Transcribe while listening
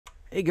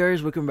Hey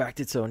guys, welcome back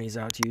to Tony's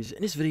How To's.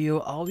 In this video,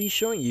 I'll be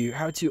showing you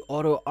how to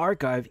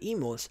auto-archive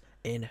emails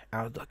in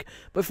Outlook.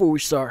 Before we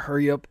start,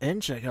 hurry up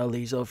and check out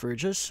Lazel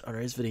Fergus on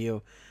this video.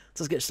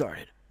 So let's get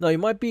started. Now, you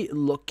might be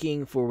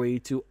looking for a way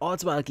to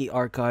automatically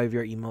archive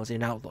your emails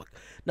in Outlook.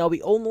 Now,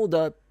 we all know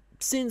that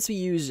since we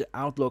use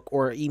Outlook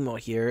or email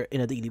here in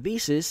a daily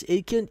basis,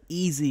 it can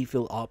easily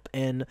fill up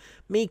and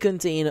may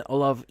contain a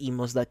lot of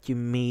emails that you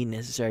may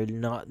necessarily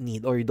not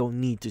need or you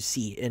don't need to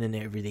see in an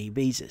everyday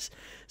basis.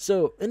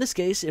 So in this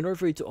case, in order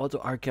for you to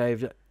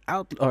auto-archive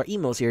our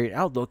emails here in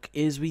Outlook,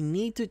 is we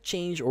need to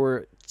change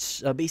or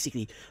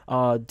basically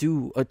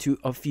do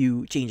a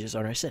few changes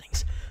on our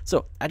settings.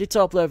 So at the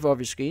top left of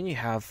your screen, you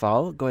have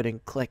File. Go ahead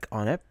and click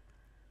on it.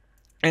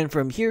 And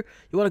from here,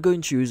 you want to go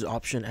and choose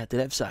Option at the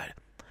left side.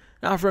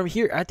 Now from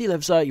here at the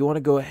left side, you want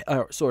to go,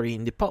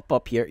 in the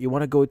pop-up here, you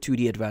want to go to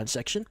the Advanced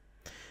section.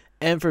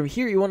 And from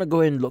here, you want to go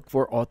and look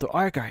for Auto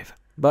Archive.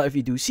 But if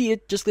you do see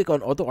it, just click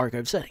on Auto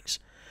Archive Settings.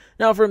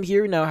 Now from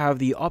here, you now have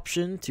the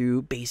option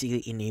to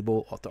basically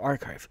enable Auto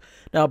Archive.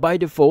 Now by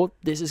default,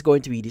 this is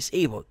going to be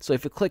disabled. So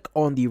if you click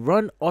on the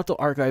Run Auto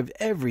Archive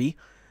Every,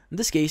 in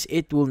this case,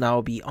 it will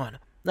now be on.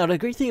 Now, the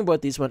great thing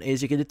about this one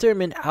is you can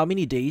determine how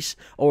many days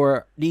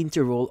or the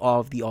interval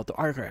of the auto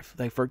archive.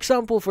 Like, for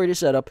example, for this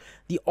setup,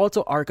 the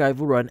auto archive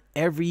will run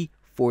every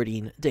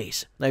 14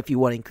 days. Now, if you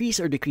want to increase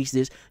or decrease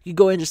this, you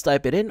go and just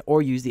type it in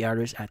or use the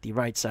address at the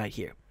right side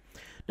here.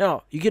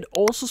 Now, you can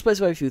also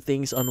specify a few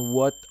things on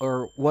what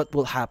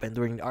will happen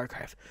during the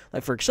archive.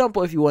 Like, for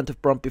example, if you want to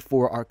prompt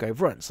before archive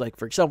runs, like,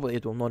 for example,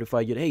 it will notify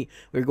you, hey,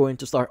 we're going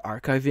to start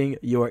archiving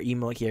your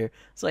email here.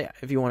 So, yeah,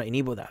 if you want to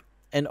enable that.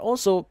 And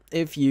also,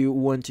 if you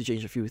want to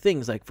change a few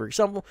things, like for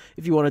example,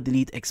 if you want to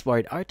delete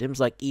expired items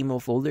like email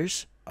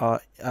folders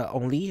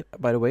only,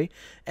 by the way,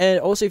 and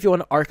also if you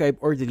want to archive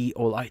or delete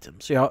all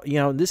items. So,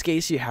 in this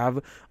case, you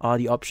have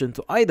the option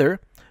to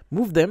either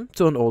move them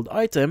to an old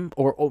item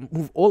or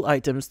move all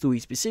items to a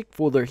specific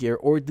folder here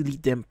or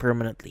delete them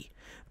permanently.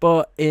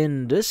 But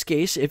in this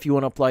case, if you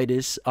want to apply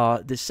this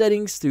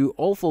settings to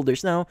all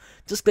folders now,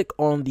 just click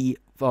on the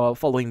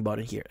following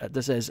button here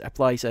that says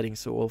Apply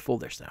Settings to all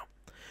folders now.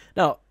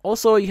 Now,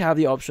 also you have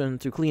the option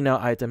to clean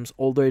out items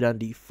older than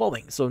the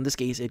following. So in this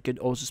case, it could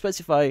also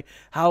specify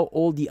how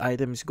old the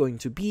item is going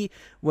to be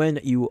when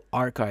you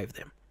archive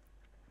them.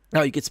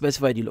 Now you can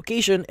specify the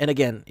location, and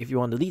again, if you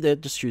want to delete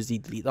it, just choose the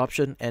delete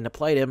option and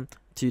apply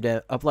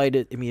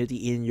it immediately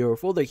in your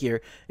folder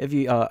here. If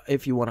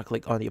you want to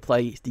click on the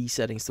apply these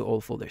settings to all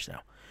folders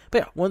now. But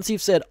yeah, once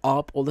you've set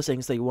up all the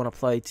settings that you want to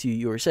apply to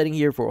your setting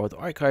here for auto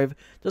archive,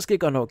 just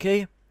click on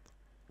OK,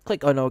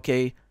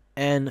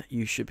 and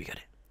you should be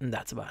good. And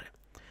that's about it.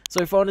 So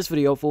if you found this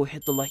video helpful,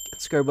 hit the like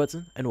and subscribe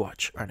button and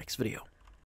watch our next video.